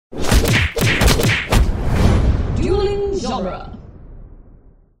genre.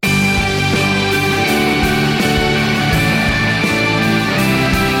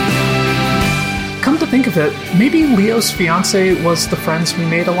 Come to think of it, maybe Leo's fiancé was the friends we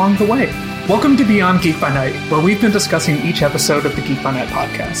made along the way. Welcome to Beyond Geek by Night, where we've been discussing each episode of the Geek by Night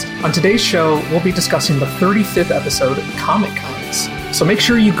podcast. On today's show, we'll be discussing the 35th episode, Comic Cons. So make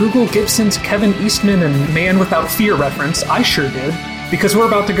sure you Google Gibson's Kevin Eastman and Man Without Fear reference, I sure did, because we're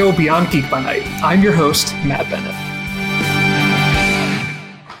about to go Beyond Geek by Night. I'm your host, Matt Bennett.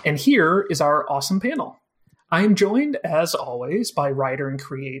 And here is our awesome panel. I am joined, as always, by writer and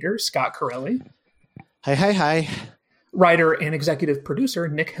creator Scott Corelli. Hi. Writer and executive producer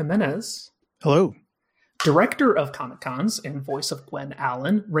Nick Jimenez. Hello. Director of Comic Cons and voice of Gwen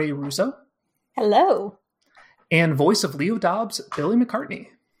Allen, Ray Russo. Hello. And voice of Leo Dobbs, Billy McCartney.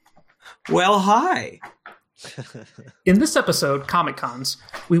 Well, hi. In this episode, Comic Cons,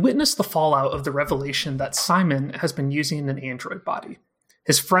 we witness the fallout of the revelation that Simon has been using an android body.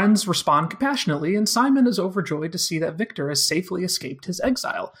 His friends respond compassionately, and Simon is overjoyed to see that Victor has safely escaped his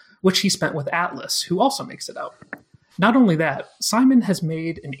exile, which he spent with Atlas, who also makes it out. Not only that, Simon has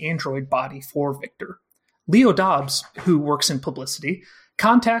made an android body for Victor. Leo Dobbs, who works in publicity,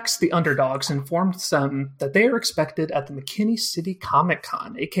 contacts the underdogs and informs them that they are expected at the McKinney City Comic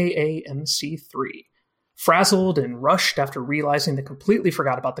Con, aka MC3. Frazzled and rushed after realizing they completely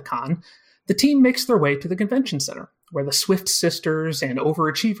forgot about the con, the team makes their way to the convention center, where the Swift sisters and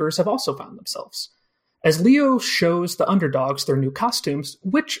overachievers have also found themselves. As Leo shows the underdogs their new costumes,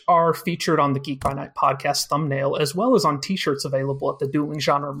 which are featured on the Geek by Night podcast thumbnail, as well as on t-shirts available at the Dueling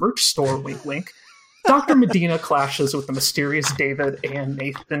Genre merch store, wink wink, Dr. Medina clashes with the mysterious David and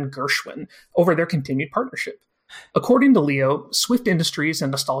Nathan Gershwin over their continued partnership. According to Leo, Swift Industries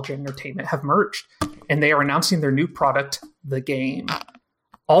and Nostalgia Entertainment have merged, and they are announcing their new product, The Game.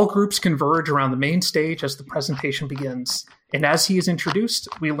 All groups converge around the main stage as the presentation begins, and as he is introduced,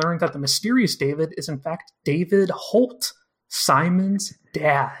 we learn that the mysterious David is in fact David Holt, Simon's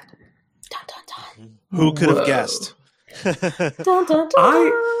dad. Dun, dun, dun. Who could have guessed? Dun, dun,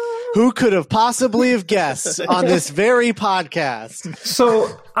 dun. Who could have possibly have guessed on this very podcast?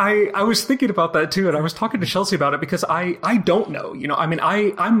 So I was thinking about that too, and I was talking to Chelsea about it because I don't know.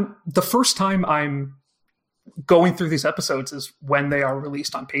 I'm the first time I'm going through these episodes is when they are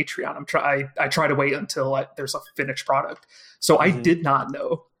released on Patreon. I try to wait until there's a finished product. So I did not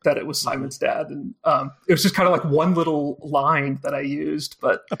know that it was Simon's dad, and it was just kind of like one little line that I used.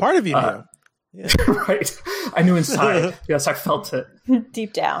 But a part of you knew. Yeah. Right. I knew inside. Yes, I felt it.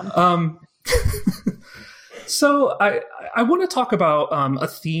 Deep down. So I want to talk about a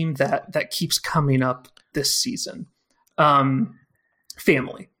theme that keeps coming up this season.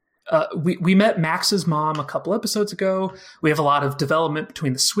 Family. We met Max's mom a couple episodes ago. We have a lot of development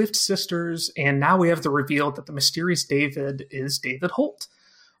between the Swift sisters, and now we have the reveal that the mysterious David is David Holt.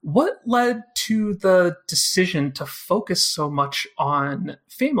 What led to the decision to focus so much on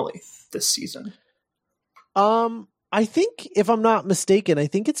family this season? I think, if I'm not mistaken, I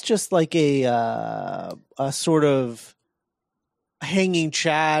think it's just like a sort of hanging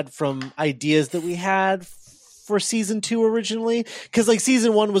chad from ideas that we had for season 2 originally, because like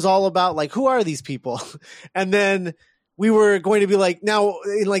season 1 was all about like, who are these people? And then we were going to be like, now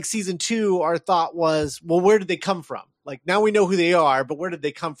in like season 2, our thought was, well, where did they come from? Like, now we know who they are, but where did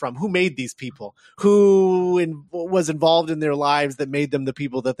they come from? Who made these people? Who was involved in their lives that made them the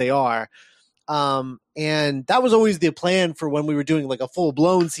people that they are? And that was always the plan for when we were doing like a full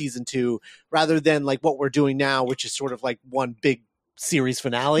blown season 2, rather than like what we're doing now, which is sort of like one big series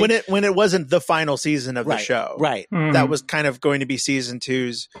finale. When it wasn't the final season of the show. Right. That was kind of going to be season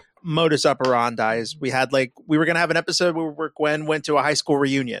 2's modus operandi. We were going to have an episode where Gwen went to a high school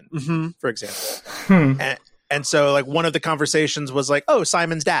reunion, for example. And so like one of the conversations was like, oh,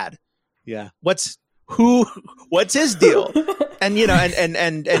 Simon's dad. Yeah. What's his deal? And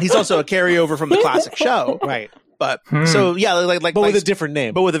and he's also a carryover from the classic show. Right. But so yeah, like but with a different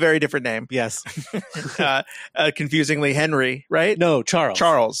name. But with a very different name. Yes. Confusingly Henry, right? No, Charles.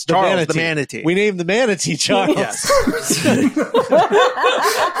 Charles, the manatee. We named the manatee Charles. Yes.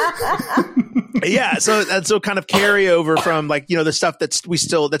 Yeah, so kind of carryover from like, the stuff that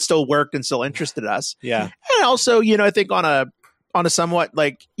still worked and still interested us. Yeah. And also, I think on a somewhat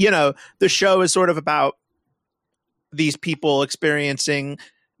like, the show is sort of about these people experiencing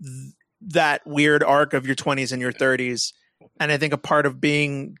that weird arc of your 20s and your 30s. And I think a part of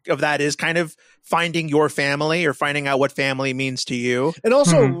that is kind of finding your family or finding out what family means to you. And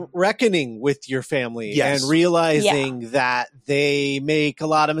also reckoning with your family and realizing that they make a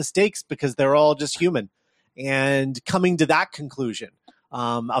lot of mistakes because they're all just human, and coming to that conclusion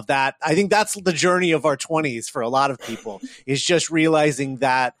of that. I think that's the journey of our 20s for a lot of people, is just realizing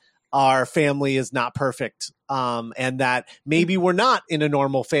that our family is not perfect, and that maybe we're not in a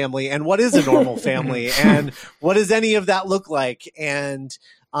normal family, and what is a normal family, and what does any of that look like, and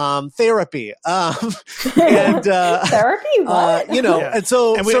therapy, and therapy, what? and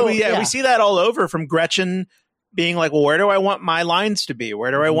so we see that all over, from Gretchen being like, well, where do I want my lines to be?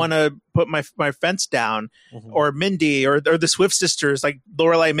 Where do I want to put my fence down? Or Mindy or the Swift sisters, like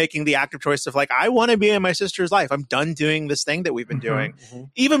Lorelai making the active choice of like, I want to be in my sister's life. I'm done doing this thing that we've been doing,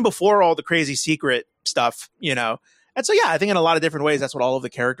 even before all the crazy secret stuff, And so, I think in a lot of different ways, that's what all of the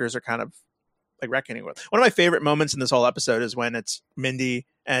characters are kind of like reckoning with. One of my favorite moments in this whole episode is when it's Mindy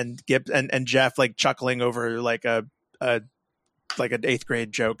and Gibbs and Jeff like chuckling over like an 8th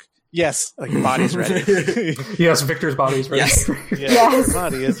grade joke. Yes. Like, your body's ready. Yes, Victor's body's ready. Yes. Yes. His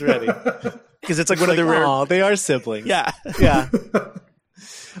body is ready. Because it's like one of the rare... Oh, they are siblings. Yeah. Yeah.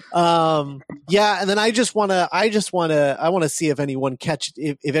 And then I want to see if anyone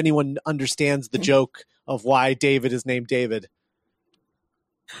if anyone understands the joke of why David is named David.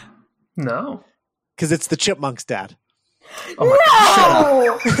 No. Because it's the Chipmunk's dad.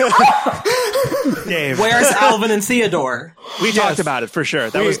 Oh no! Dave. Where's Alvin and Theodore? We talked about it for sure.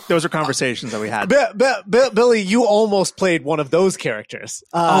 Those are conversations that we had. Billy, you almost played one of those characters.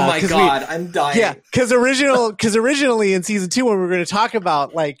 Oh my god, I'm dying. Yeah, because originally in season 2, when we were going to talk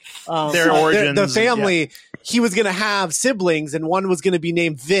about like their origins, the family, he was going to have siblings, and one was going to be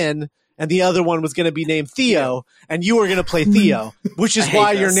named Vin, and the other one was going to be named Theo, and you were going to play Theo, which is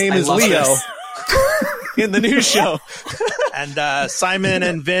why your name is Leo. In the new show. And Simon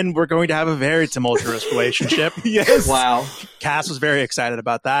and Vin were going to have a very tumultuous relationship. Yes. Wow. Cass was very excited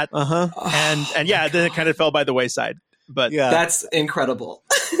about that. And then it kind of fell by the wayside. But yeah, that's incredible.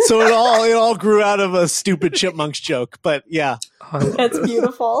 So it all grew out of a stupid Chipmunks joke. But yeah. That's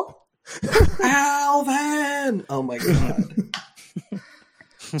beautiful. Alvin! Oh my god.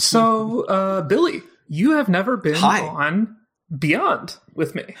 So, Billy, you have never been on Beyond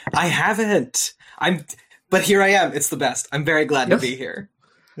with me. I haven't. But here I am. It's the best. I'm very glad to be here.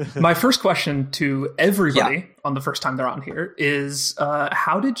 My first question to everybody on the first time they're on here is,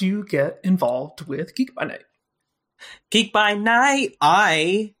 how did you get involved with Geek by Night? Geek by Night,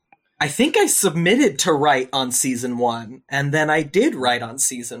 I think I submitted to write on season 1, and then I did write on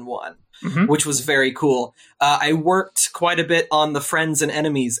season 1, which was very cool. I worked quite a bit on the Friends and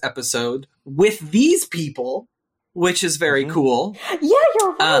Enemies episode with these people, which is very cool. Yeah,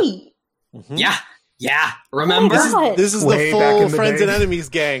 you're right. Yeah. Remember? This is the full Friends and Enemies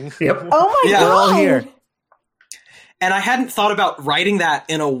gang. Yep. Oh my god. We're all here. And I hadn't thought about writing that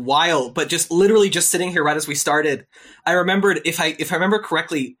in a while, but just literally just sitting here right as we started, I remembered, if I remember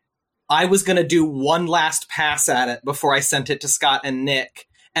correctly, I was going to do one last pass at it before I sent it to Scott and Nick,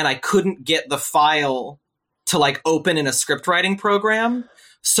 and I couldn't get the file to like open in a script writing program.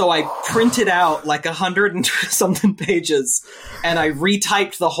 So I printed out like 100 and something pages, and I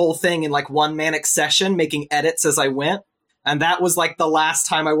retyped the whole thing in like one manic session, making edits as I went. And that was like the last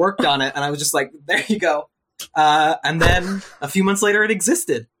time I worked on it. And I was just like, there you go. And then a few months later, it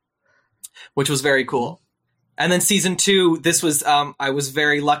existed, which was very cool. And then season 2, this was, I was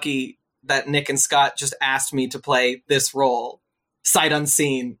very lucky that Nick and Scott just asked me to play this role, sight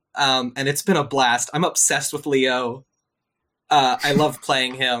unseen. And it's been a blast. I'm obsessed with Leo. I love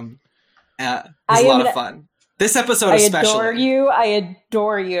playing him. It was a lot of fun. This episode especially. I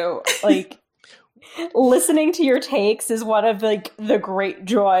adore you. Like, listening to your takes is one of like the great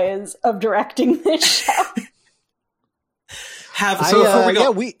joys of directing this show.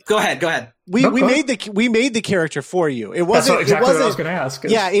 Go ahead. We made the character for you. It wasn't That's exactly what I was going to ask.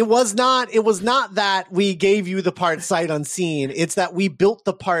 Yeah, it was not that we gave you the part sight unseen. It's that we built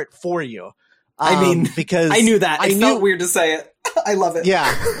the part for you. Because I knew that. It felt weird to say it. I love it.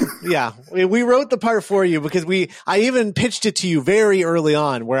 Yeah. We wrote the part for you because I even pitched it to you very early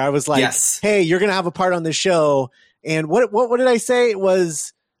on, where I was like, "Hey, you're gonna have a part on this show." And what did I say? It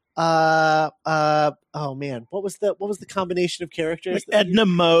was, oh man, what was the combination of characters? Like Edna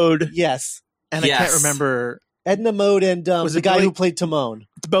Mode. Yes, and I can't remember Edna Mode and was the guy who played Timon.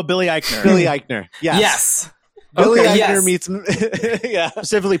 It's about Billy Eichner. Billy Eichner. Yes. Billy Eichner meets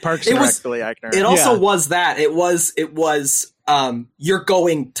specifically Parks and Rec. Billy Eichner. It also was that. It was you're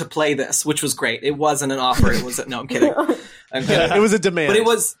going to play this, which was great. It wasn't an offer. It was no, I'm kidding. It was a demand. But it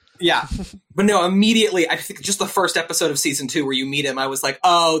was But no, immediately I think just the first episode of season 2 where you meet him, I was like,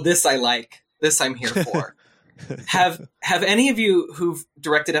 oh, this I like. This I'm here for. Have any of you who've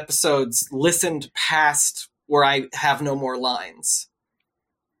directed episodes listened past where I have no more lines?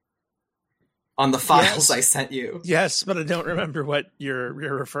 on the files I sent you. Yes, but I don't remember what you're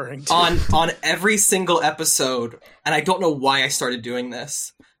referring to. On every single episode, and I don't know why I started doing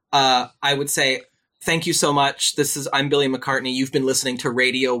this, I would say, thank you so much. I'm Billy McCartney. You've been listening to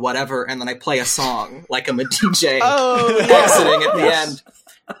radio, whatever. And then I play a song like I'm a DJ exiting at the end.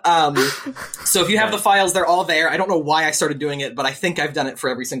 So if you have the files, they're all there. I don't know why I started doing it, but I think I've done it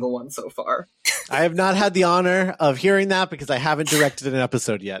for every single one so far. I have not had the honor of hearing that because I haven't directed an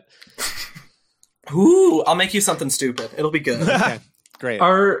episode yet. Ooh, I'll make you something stupid. It'll be good. Okay, great.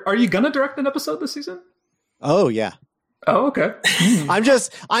 Are you gonna direct an episode this season? Oh yeah. Oh, okay. I'm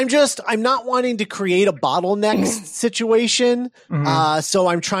not wanting to create a bottleneck situation. So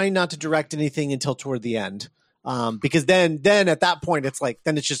I'm trying not to direct anything until toward the end. Because then at that point it's like,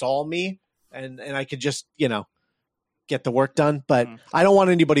 then it's just all me and I could just, get the work done, but I don't want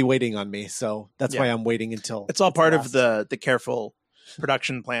anybody waiting on me. So that's why I'm waiting until it's all part of the careful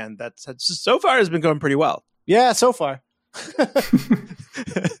production plan that's so far has been going pretty well. Yeah, so far.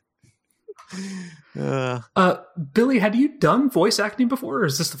 Billy, had you done voice acting before, or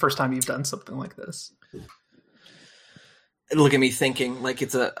is this the first time you've done something like this? Look at me thinking like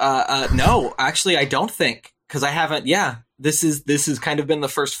it's no, actually I don't think, because I haven't. Yeah, this has kind of been the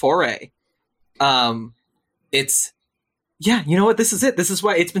first foray. You know what? This is it. This is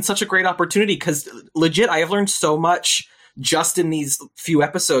why it's been such a great opportunity, because legit, I have learned so much just in these few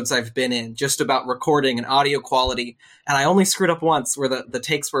episodes I've been in, just about recording and audio quality. And I only screwed up once where the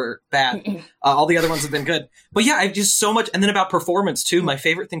takes were bad. All the other ones have been good. But yeah, I've just so much. And then about performance too. My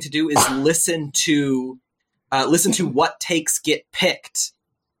favorite thing to do is listen to what takes get picked.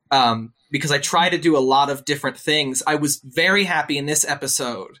 Because I try to do a lot of different things. I was very happy in this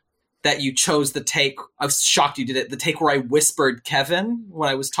episode that you chose the take. I was shocked you did it. The take where I whispered Kevin when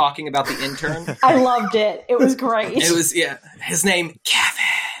I was talking about the intern. I loved it. It was great. It was, his name, Kevin.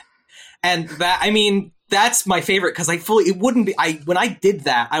 And that's my favorite, because when I did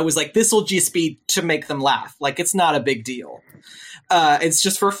that, I was like, this will just be to make them laugh. Like, it's not a big deal. It's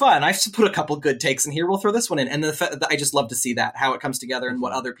just for fun. I've put a couple good takes in here. We'll throw this one in. And I just love to see that, how it comes together and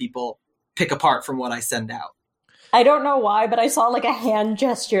what other people pick apart from what I send out. I don't know why, but I saw like a hand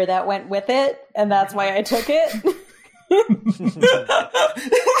gesture that went with it, and that's why I took it.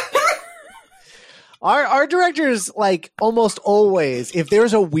 Our directors, like, almost always, if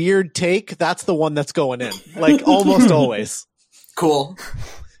there's a weird take, that's the one that's going in. Like, almost always. Cool.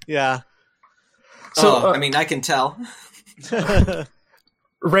 Yeah. So, I can tell.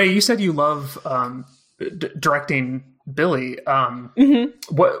 Ray, you said you love directing Billy.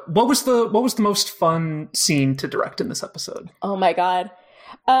 What was the most fun scene to direct in this episode? Oh my god.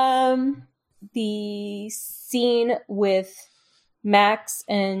 The scene with Max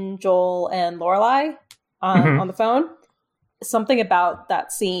and Joel and Lorelai on the phone. Something about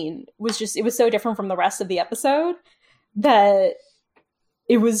that scene was it was so different from the rest of the episode that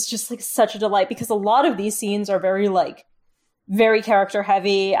it was just like such a delight, because a lot of these scenes are very character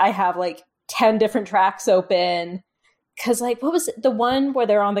heavy. I have like 10 different tracks open. Because, like, what was it? The one where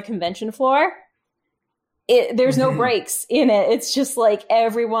they're on the convention floor? There's no breaks in it. It's just, like,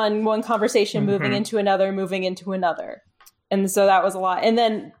 one conversation moving into another. And so that was a lot. And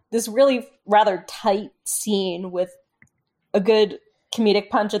then this really rather tight scene with a good comedic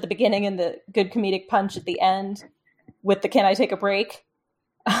punch at the beginning and the good comedic punch at the end with the "Can I take a break?"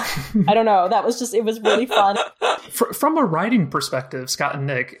 I don't know. That was it was really fun. From a writing perspective, Scott and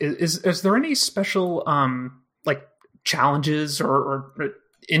Nick, is there any special, challenges or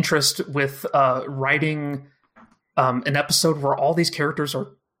interest with writing an episode where all these characters are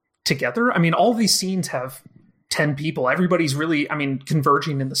together? I mean, all these scenes have 10 people. Everybody's really,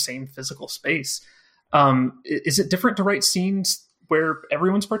 converging in the same physical space. Is it different to write scenes where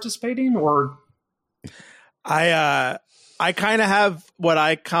everyone's participating, or? I kind of have what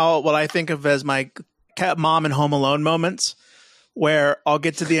I think of as my mom and Home Alone moments, where I'll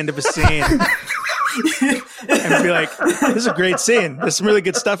get to the end of a scene and be like, this is a great scene. There's some really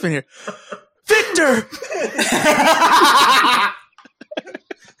good stuff in here. Victor!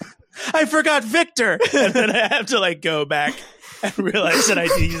 I forgot Victor! And then I have to go back and realize that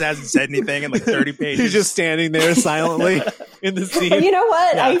he hasn't said anything in 30 pages. He's just standing there silently in the scene. And you know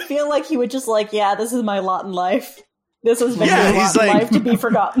what? Yeah. I feel like he would just this is my lot in life. This is my lot in life to be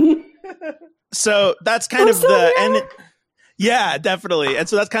forgotten. So that's kind of yeah, definitely. And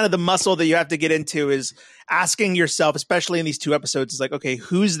so that's kind of the muscle that you have to get into, is asking yourself, especially in these two episodes, is like, okay,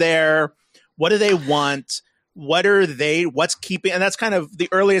 who's there? What do they want? What's keeping? And that's kind of the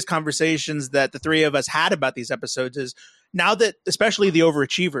earliest conversations that the three of us had about these episodes, is now that, especially the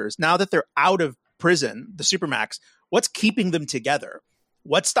overachievers, now that they're out of prison, the Supermax, what's keeping them together?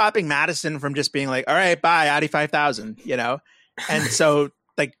 what's stopping Madison from just being like, all right, bye, Addie 5000, you know? And so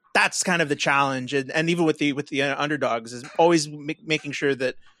like, that's kind of the challenge. And even with the underdogs is always making sure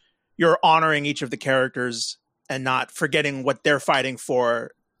that you're honoring each of the characters and not forgetting what they're fighting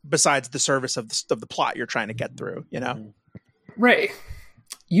for besides the service of the plot you're trying to get through, you know? Ray,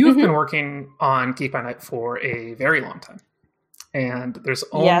 you have been working on Geek by Night for a very long time. And there's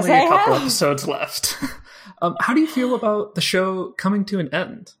only a couple episodes left. How do you feel about the show coming to an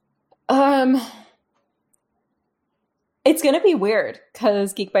end? It's going to be weird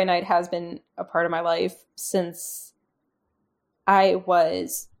because Geek by Night has been a part of my life since I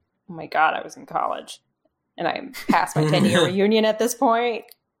was in college. And I'm past my 10-year reunion at this point.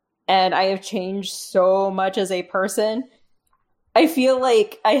 And I have changed so much as a person. I feel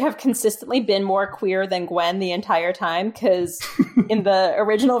like I have consistently been more queer than Gwen the entire time, because in the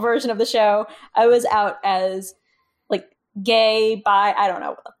original version of the show, I was out as like gay, bi, I don't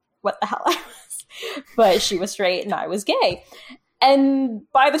know what the hell I was, but she was straight and I was gay. And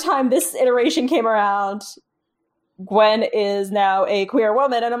by the time this iteration came around, Gwen is now a queer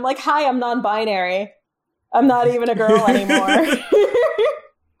woman, and I'm like, hi, I'm non-binary. I'm not even a girl anymore.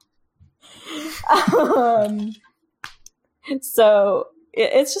 So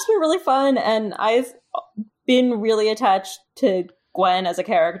it's just been really fun, and I've been really attached to Gwen as a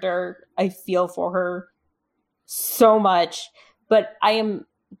character. I feel for her so much, but I am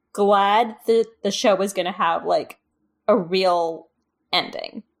glad that the show is going to have like a real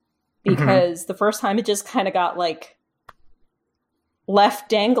ending, because the first time it just kind of got like left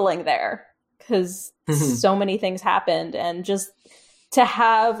dangling there because so many things happened, and just to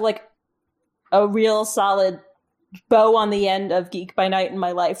have like a real solid bow on the end of Geek by Night in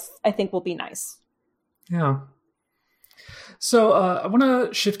my life, I think will be nice. Yeah. So I want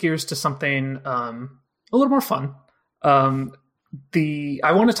to shift gears to something a little more fun. I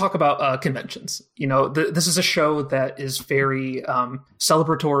want to talk about conventions. You know, this is a show that is very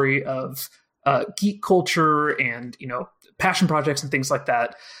celebratory of geek culture and, you know, passion projects and things like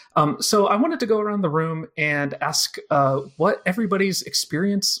that. So I wanted to go around the room and ask what everybody's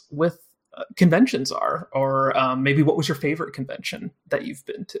experience with conventions are, or maybe what was your favorite convention that you've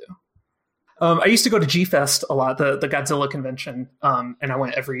been to? I used to go to G-Fest a lot, the Godzilla convention, and I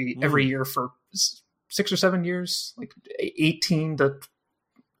went every year for 6 or 7 years, like 18 to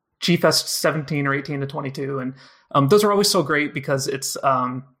G-Fest 17 or 18 to 22, and those are always so great because it's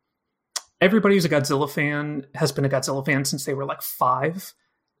everybody who's a Godzilla fan has been a Godzilla fan since they were like 5,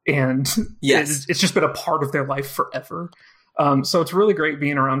 and it's just been a part of their life forever. So it's really great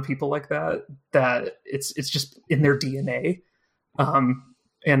being around people like that it's just in their DNA.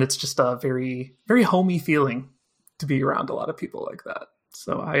 And it's just a very, very homey feeling to be around a lot of people like that.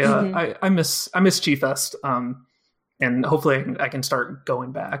 So I miss G-Fest. And hopefully I can start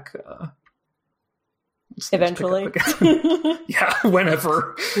going back. Eventually. Yeah.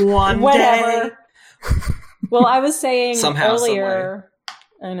 Whenever. Whenever. Well, I was saying earlier,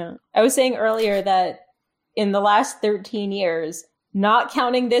 I know. I was saying earlier that in the last 13 years, not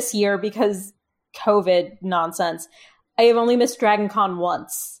counting this year because COVID nonsense, I have only missed Dragon Con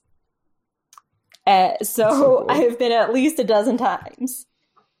once. So cool. I have been at least a dozen times.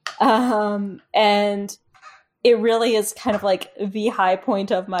 And it really is kind of like the high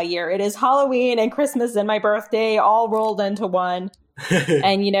point of my year. It is Halloween and Christmas and my birthday all rolled into one.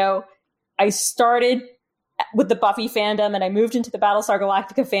 And, you know, I started with the Buffy fandom and I moved into the Battlestar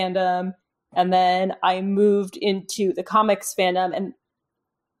Galactica fandom. And then I moved into the comics fandom, and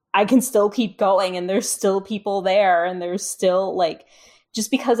I can still keep going, and there's still people there, and there's still, like,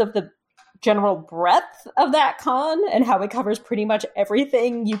 just because of the general breadth of that con and how it covers pretty much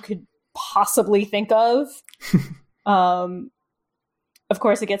everything you could possibly think of. Of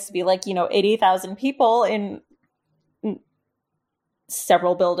course, it gets to be, like, you know, 80,000 people in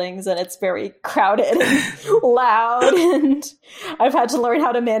several buildings, and it's very crowded and loud, and I've had to learn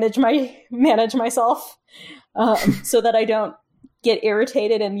how to manage myself so that I don't get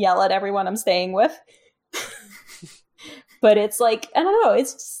irritated and yell at everyone I'm staying with. But it's like, I don't know,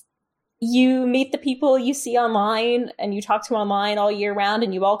 it's just, you meet the people you see online and you talk to online all year round,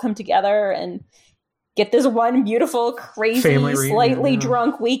 and you all come together and get this one beautiful, crazy, slightly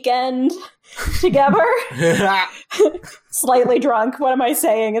drunk weekend together. Slightly drunk. What am I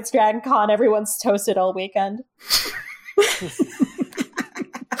saying? It's Dragon Con. Everyone's toasted all weekend.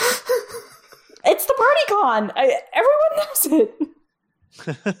 It's the party con. Everyone knows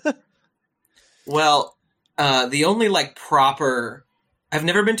it. Well, the only like proper... I've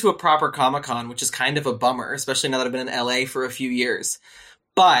never been to a proper Comic-Con, which is kind of a bummer, especially now that I've been in LA for a few years.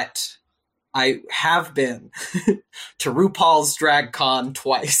 But I have been to RuPaul's Drag Con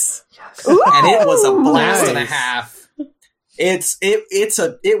twice. Yes. And it was a blast Nice. and a half.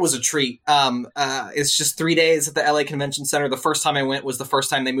 It was a treat. It's just 3 days at the LA Convention Center. The first time I went was the first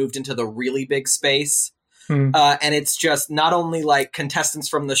time they moved into the really big space. And it's just not only like contestants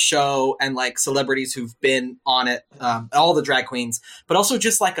from the show and like celebrities who've been on it, all the drag queens, but also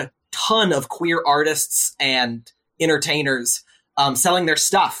just like a ton of queer artists and entertainers selling their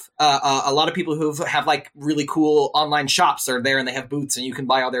stuff. A lot of people who have like really cool online shops are there, and they have booths, and you can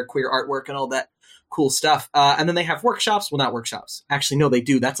buy all their queer artwork and all that cool stuff. And then they have workshops. Well, not workshops. Actually, no, they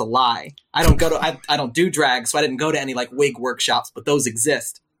do. That's a lie. I don't do drag, so I didn't go to any like wig workshops, but those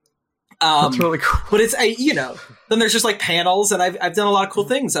exist. That's really cool. But it's then there's just like panels, and I've done a lot of cool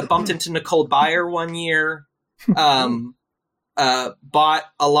things. I bumped into Nicole Byer one year. Bought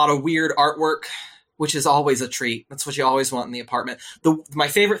a lot of weird artwork, which is always a treat. That's what you always want in the apartment. My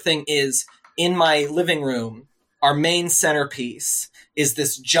favorite thing is in my living room, our main centerpiece is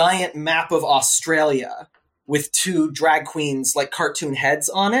this giant map of Australia with two drag queens like cartoon heads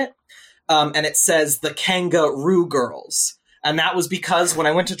on it. And it says the Kangaroo Girls. And that was because when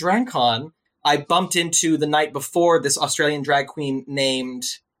I went to DragCon, I bumped into the night before this Australian drag queen named,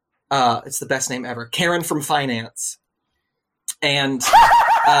 it's the best name ever, Karen from Finance. And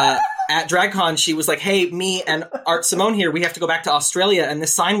at DragCon, she was like, hey, me and Art Simone here, we have to go back to Australia, and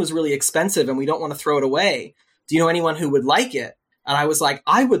this sign was really expensive, and we don't want to throw it away. Do you know anyone who would like it? And I was like,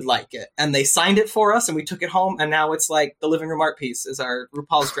 I would like it. And they signed it for us, and we took it home, and now it's like the living room art piece is our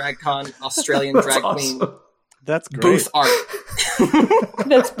RuPaul's DragCon Australian drag awesome. queen That's great. booth art.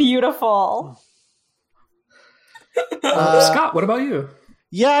 That's beautiful. Scott, what about you?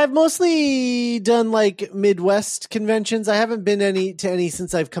 Yeah, I've mostly done like Midwest conventions. I haven't been to any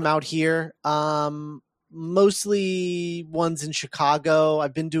since I've come out here. Mostly ones in Chicago.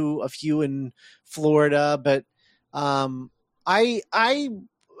 I've been to a few in Florida, but I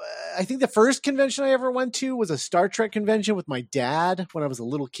think the first convention I ever went to was a Star Trek convention with my dad when I was a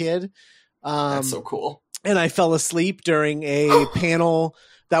little kid. That's so cool. And I fell asleep during a panel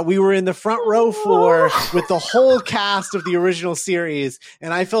that we were in the front row for with the whole cast of the original series.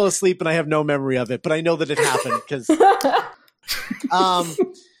 And I fell asleep and I have no memory of it, but I know that it happened because,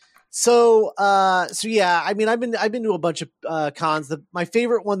 so yeah, I mean, I've been to a bunch of, cons. My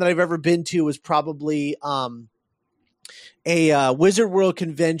favorite one that I've ever been to was probably, a Wizard World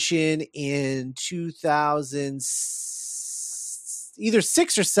convention in 2000, either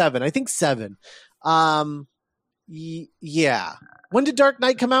 6 or 7. I think 7. Yeah. When did Dark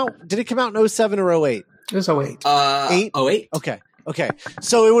Knight come out? Did it come out in 07 or 08? It was 08. 8? 08. Okay.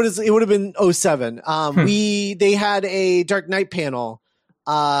 So it would have been 07. They had a Dark Knight panel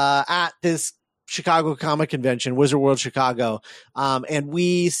at this Chicago Comic Convention, Wizard World Chicago. And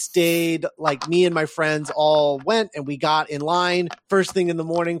we stayed, like me and my friends all went, and we got in line first thing in the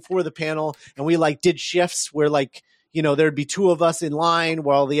morning for the panel, and we like did shifts where like, you know, there'd be 2 of us in line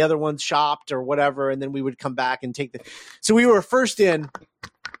while the other ones shopped or whatever, and then we would come back and take so we were first in,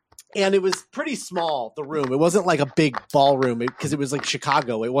 and it was pretty small, the room. It wasn't like a big ballroom because it was like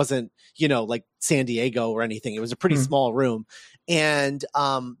Chicago. It wasn't, you know, like San Diego or anything. It was a pretty small room. And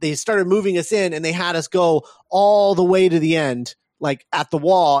they started moving us in, and they had us go all the way to the end, like at the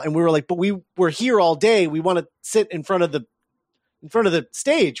wall. And we were like, but we were here all day. We want to sit in front of the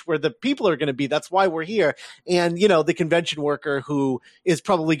stage where the people are going to be. That's why we're here. And, you know, the convention worker who is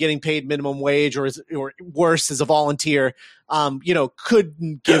probably getting paid minimum wage or worse as a volunteer, you know,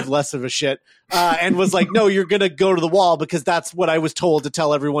 couldn't give less of a shit, and was like, no, you're going to go to the wall because that's what I was told to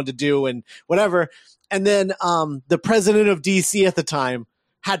tell everyone to do and whatever. And then, the president of DC at the time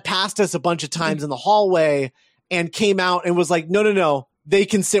had passed us a bunch of times in the hallway and came out and was like, no, they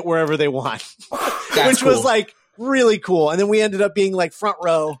can sit wherever they want, which was like, really cool. And then we ended up being like front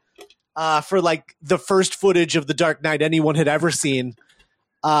row for like the first footage of The Dark Knight anyone had ever seen.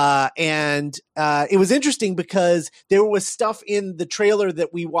 And it was interesting because there was stuff in the trailer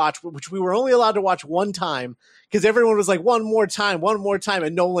that we watched, which we were only allowed to watch one time because everyone was like, one more time.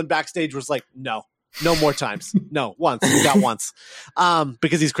 And Nolan backstage was like, no more times. No, once. We got once.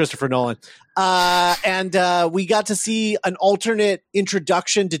 Because he's Christopher Nolan. And we got to see an alternate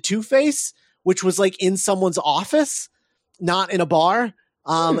introduction to Two-Face, which was like in someone's office, not in a bar.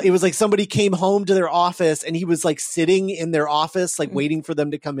 It was like somebody came home to their office and he was like sitting in their office, like waiting for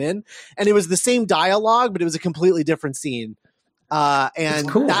them to come in. And it was the same dialogue, but it was a completely different scene. And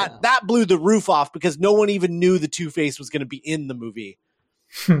cool. that blew the roof off because no one even knew the Two-Face was going to be in the movie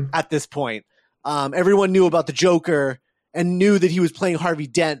at this point. Everyone knew about the Joker and knew that he was playing Harvey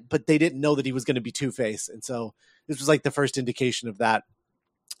Dent, but they didn't know that he was going to be Two-Face. And so this was like the first indication of that.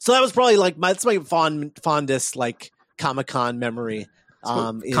 So that was probably like that's my fondest like Comic-Con memory.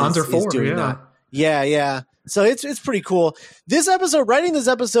 Cons are for, doing yeah. that. Yeah. So it's pretty cool. This episode, writing this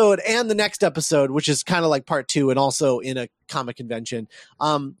episode and the next episode, which is kind of like part 2 and also in a comic convention,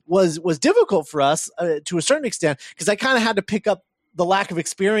 was difficult for us to a certain extent because I kind of had to pick up the lack of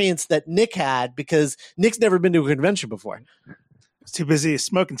experience that Nick had because Nick's never been to a convention before. Too busy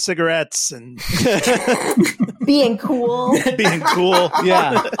smoking cigarettes and Being cool. being cool.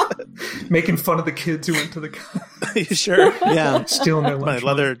 Yeah. Making fun of the kids who went to the You sure? Yeah. stealing their My lunch.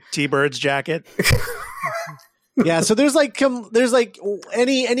 leather T-Birds jacket. Yeah, so there's like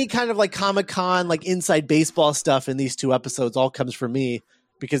any kind of like Comic-Con like inside baseball stuff in these 2 episodes all comes from me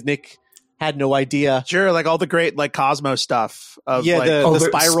because Nick had no idea. Sure, like all the great like Cosmo stuff of Yeah, like the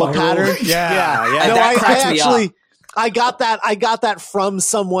spiral pattern. yeah. No, That I cracks me actually up. I got that from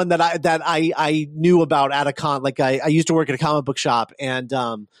someone that I knew about at a con. Like I used to work at a comic book shop, and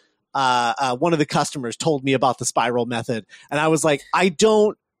one of the customers told me about the spiral method, and I was like, I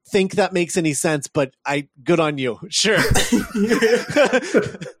don't think that makes any sense, but good on you. Sure.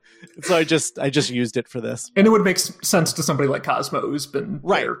 So I just used it for this. And it would make sense to somebody like Cosmo who's been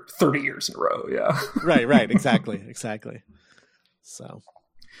Right. there 30 years in a row. Yeah. Right. Exactly.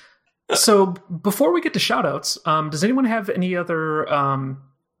 So before we get to shout-outs, does anyone have any other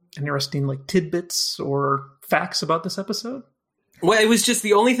interesting like tidbits or facts about this episode? Well, it was just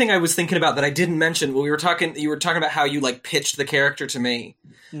the only thing I was thinking about that I didn't mention. Well, you were talking about how you like pitched the character to me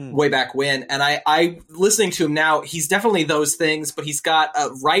way back when, and I listening to him now, he's definitely those things. But he's got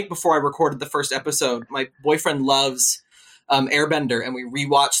right before I recorded the first episode, my boyfriend loves Airbender, and we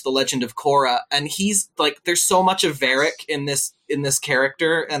rewatched The Legend of Korra, and he's like, there's so much of Varric in this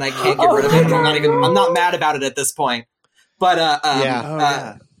character, and I can't get rid of it. I'm not mad about it at this point, but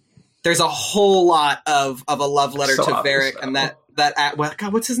there's a whole lot of a love letter So to obvious, Varric, and well,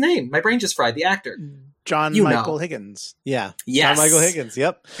 God, what's his name? My brain just fried. The actor, John You Michael know. Higgins. Yeah. yes, John Michael Higgins.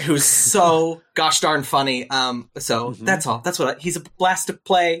 Yep. who's so gosh darn funny. So that's all. That's what he's a blast to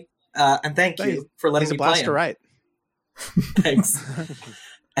play. And thank you for letting He's a me play blast to him. write. Thanks.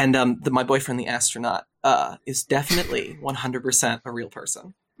 And my boyfriend, the astronaut, is definitely 100% a real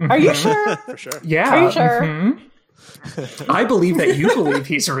person. Are you sure? For sure. Yeah. Are you sure? Mhm. I believe that you believe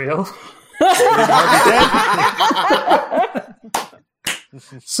he's real.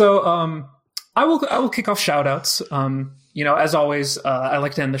 So I will kick off shout-outs. As always, I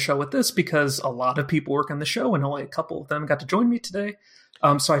like to end the show with this because a lot of people work on the show and only a couple of them got to join me today.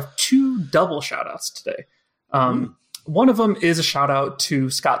 So I have 2 double shout-outs today. One of them is a shout-out to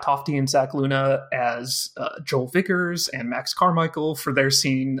Scott Tofty and Zach Luna as Joel Vickers and Max Carmichael for their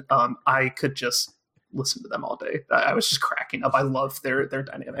scene. I could just listen to them all day. I was just cracking up. I love their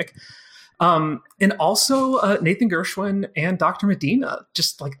dynamic. And also Nathan Gershwin and Dr. Medina,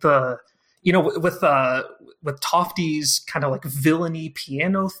 just like with Tofty's kind of like villainy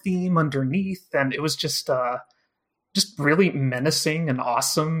piano theme underneath. And it was just really menacing and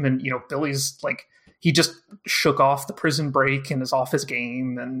awesome. And, Billy's like, he just shook off the prison break and is off his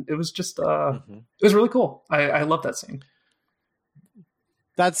game. And it was just, it was really cool. I love that scene.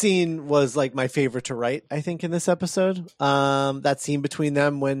 That scene was like my favorite to write, I think, in this episode. That scene between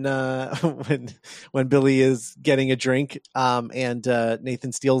them when Billy is getting a drink and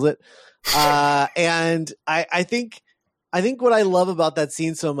Nathan steals it. And I think what I love about that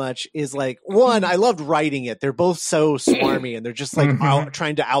scene so much is like, one, I loved writing it. They're both so swarmy and they're just like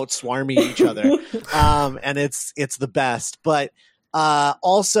trying to out-swarmy each other. And it's the best. But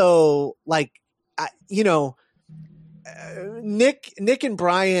also like, Nick and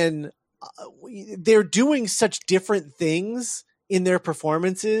Brian, they're doing such different things in their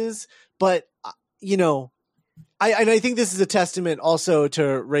performances, but I think this is a testament also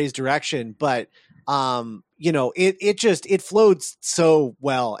to Ray's direction, but it flowed so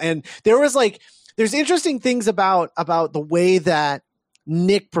well. And there's interesting things about the way that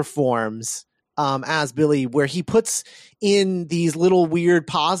Nick performs as Billy, where he puts in these little weird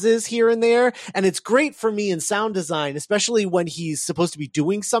pauses here and there. And it's great for me in sound design, especially when he's supposed to be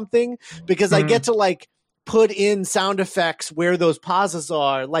doing something, because I get to like put in sound effects where those pauses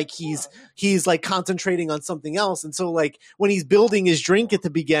are, like he's like concentrating on something else. And so like when he's building his drink at the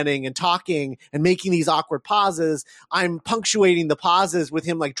beginning and talking and making these awkward pauses, I'm punctuating the pauses with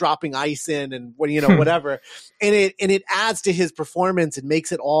him like dropping ice in and whatever. And it adds to his performance and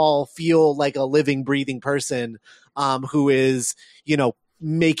makes it all feel like a living, breathing person who is,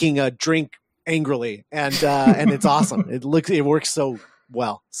 making a drink angrily. And it's awesome. It works so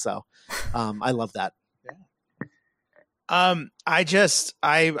well. So I love that. I think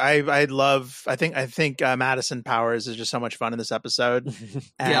Madison Powers is just so much fun in this episode.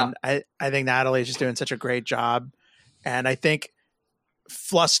 And I think Natalie is just doing such a great job. And I think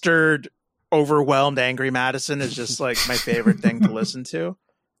flustered, overwhelmed, angry Madison is just like my favorite thing to listen to.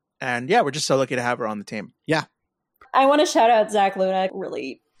 And yeah, we're just so lucky to have her on the team. Yeah. I want to shout out Zach Luna.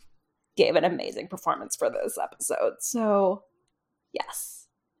 Really gave an amazing performance for this episode. So, yes.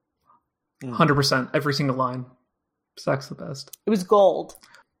 100%. Every single line. Zach's the best. It was gold.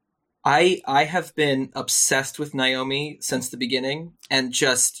 I have been obsessed with Naomi since the beginning, and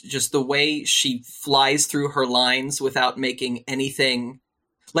just the way she flies through her lines without making anything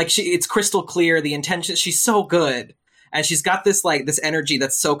like it's crystal clear. The intention, she's so good, and she's got this energy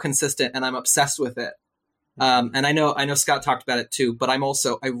that's so consistent, and I'm obsessed with it. And I know Scott talked about it too, but I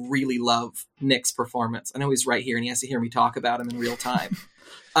really love Nick's performance. I know he's right here and he has to hear me talk about him in real time.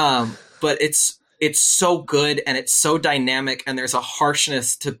 But it's so good and it's so dynamic, and there's a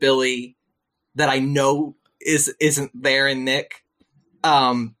harshness to Billy that I know isn't there in Nick,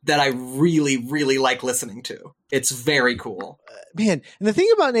 that I really, really like listening to. It's very cool. Man, and the thing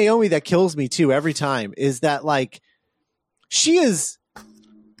about Naomi that kills me too every time is that she is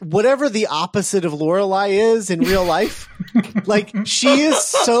whatever the opposite of Lorelai is in real life. She is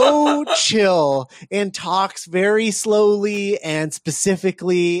so chill and talks very slowly and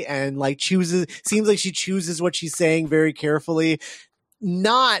specifically, and seems like she chooses what she's saying very carefully.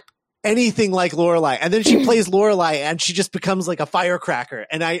 Not anything like Lorelai. And then she plays Lorelai and she just becomes like a firecracker.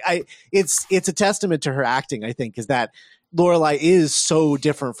 And it's a testament to her acting, I think, is that Lorelai is so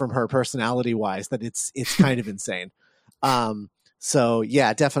different from her personality wise that it's kind of insane. So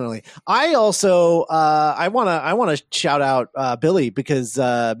yeah, definitely. I also I want to shout out Billy, because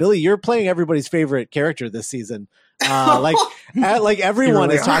Billy, you're playing everybody's favorite character this season. Everyone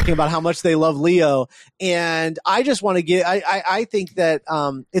really is talking about how much they love Leo, and I just want to get. I think that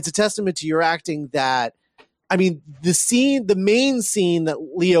it's a testament to your acting. That the main scene that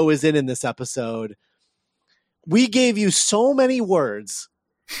Leo is in this episode, we gave you so many words,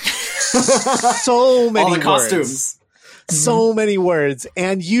 so many all the words. Costumes. So many words,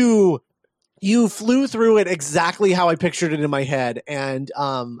 and you flew through it exactly how I pictured it in my head. And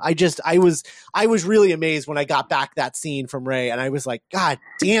I was really amazed when I got back that scene from Ray, and I was like, God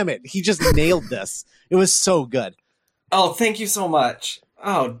damn it, he just nailed this. It was so good. Oh, thank you so much.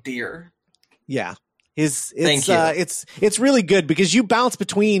 Oh dear. Yeah. Thank you. It's really good because you bounce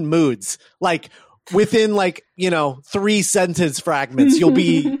between moods. Within 3 sentence fragments,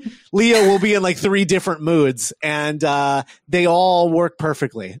 Leo will be in 3 different moods, and they all work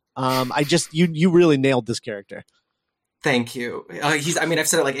perfectly. You really nailed this character. Thank you. I've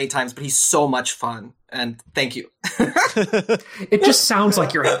said it 8 times, but he's so much fun, and thank you. It just sounds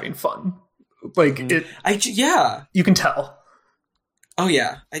like you're having fun. Yeah. You can tell. Oh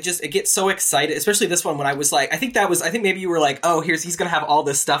yeah, I get so excited, especially this one when I was I think maybe you were like, oh, he's gonna have all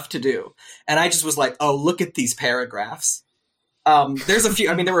this stuff to do, and I just was like, oh, look at these paragraphs. There's a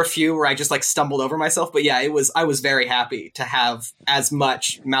few. There were a few where I just stumbled over myself, but yeah, I was very happy to have as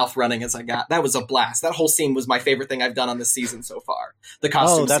much mouth running as I got. That was a blast. That whole scene was my favorite thing I've done on this season so far. The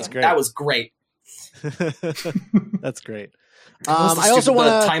costume that's scene. great. That was great. That's great. I also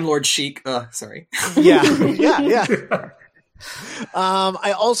want Time Lord Sheik. Sorry. Yeah.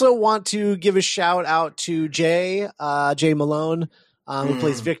 I also want to give a shout out to Jay Malone, who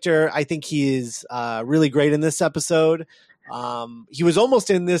plays Victor. I think he is really great in this episode. He was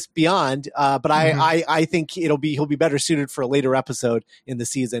almost in this Beyond, but I think he'll be better suited for a later episode in the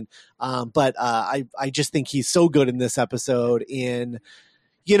season. But I just think he's so good in this episode. Jay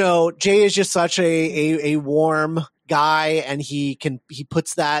is just such a warm guy, and he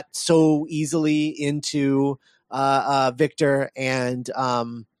puts that so easily into Victor, and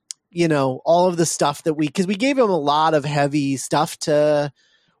all of the stuff that because we gave him a lot of heavy stuff to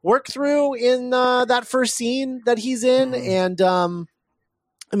work through in that first scene that he's in, and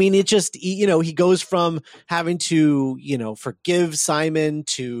it just he goes from having to forgive Simon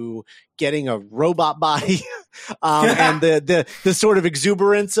to getting a robot body, and the sort of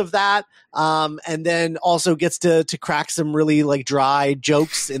exuberance of that, and then also gets to crack some really dry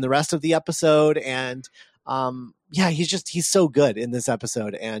jokes in the rest of the episode, and he's so good in this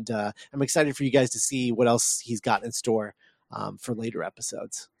episode, and I'm excited for you guys to see what else he's got in store for later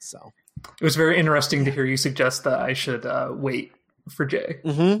episodes. So it was very interesting to hear you suggest that I should wait for Jay.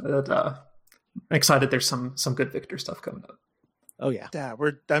 I'm excited. There's some good Victor stuff coming up. Oh yeah.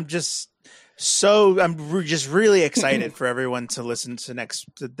 I'm just really excited for everyone to listen to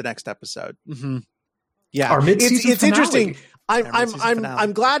the next episode. Yeah, our mid-season it's finale. interesting.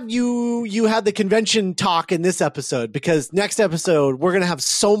 I'm glad you had the convention talk in this episode, because next episode we're gonna have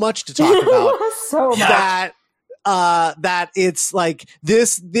so much to talk about so much. that it's like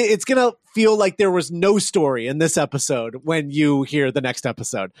this. It's gonna feel like there was no story in this episode when you hear the next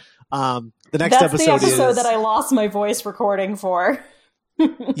episode. The next That's the episode is that I lost my voice recording for.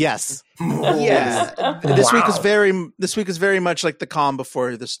 yes. Yeah. This week is very much like the calm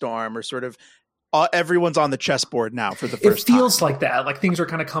before the storm, or sort of everyone's on the chessboard now for the first time. It feels like that. Like things are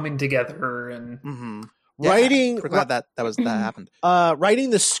kind of coming together, and Writing. We're glad that happened. Writing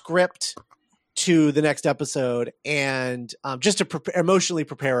the script to the next episode, and just to emotionally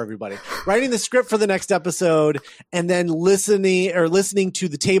prepare everybody. Writing the script for the next episode, and then listening to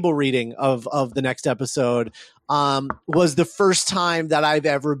the table reading of the next episode was the first time that I've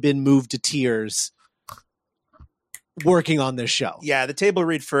ever been moved to tears working on this show. Yeah, the table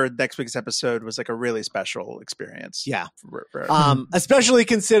read for next week's episode was like a really special experience. Yeah. For Especially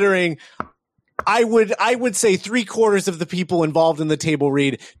considering I would say 3/4 of the people involved in the table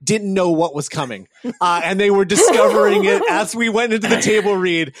read didn't know what was coming, and they were discovering it as we went into the table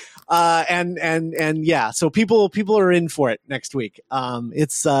read. And yeah, so people are in for it next week.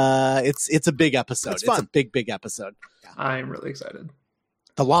 It's a big episode. It's fun. It's a big episode. I'm really excited.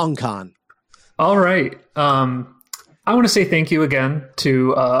 The long con. All right. I want to say thank you again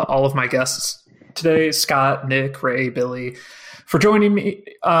to all of my guests today, Scott, Nick, Ray, Billy, for joining me.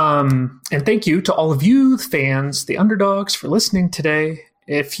 And thank you to all of you, the fans, the underdogs, for listening today.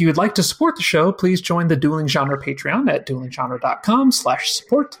 If you would like to support the show, please join the Dueling Genre Patreon at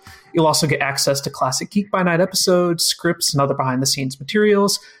duelinggenre.com/support. You'll also get access to classic Geek by Night episodes, scripts, and other behind-the-scenes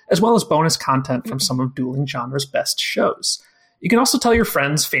materials, as well as bonus content from some of Dueling Genre's best shows. You can also tell your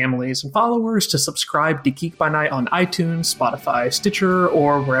friends, families, and followers to subscribe to Geek by Night on iTunes, Spotify, Stitcher,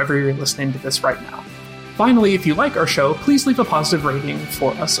 or wherever you're listening to this right now. Finally, if you like our show, please leave a positive rating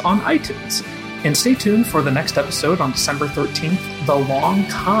for us on iTunes. And stay tuned for the next episode on December 13th, The Long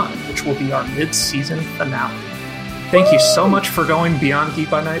Con, which will be our mid-season finale. Thank you so much for going beyond Geek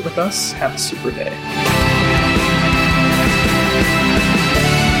by Night with us. Have a super day.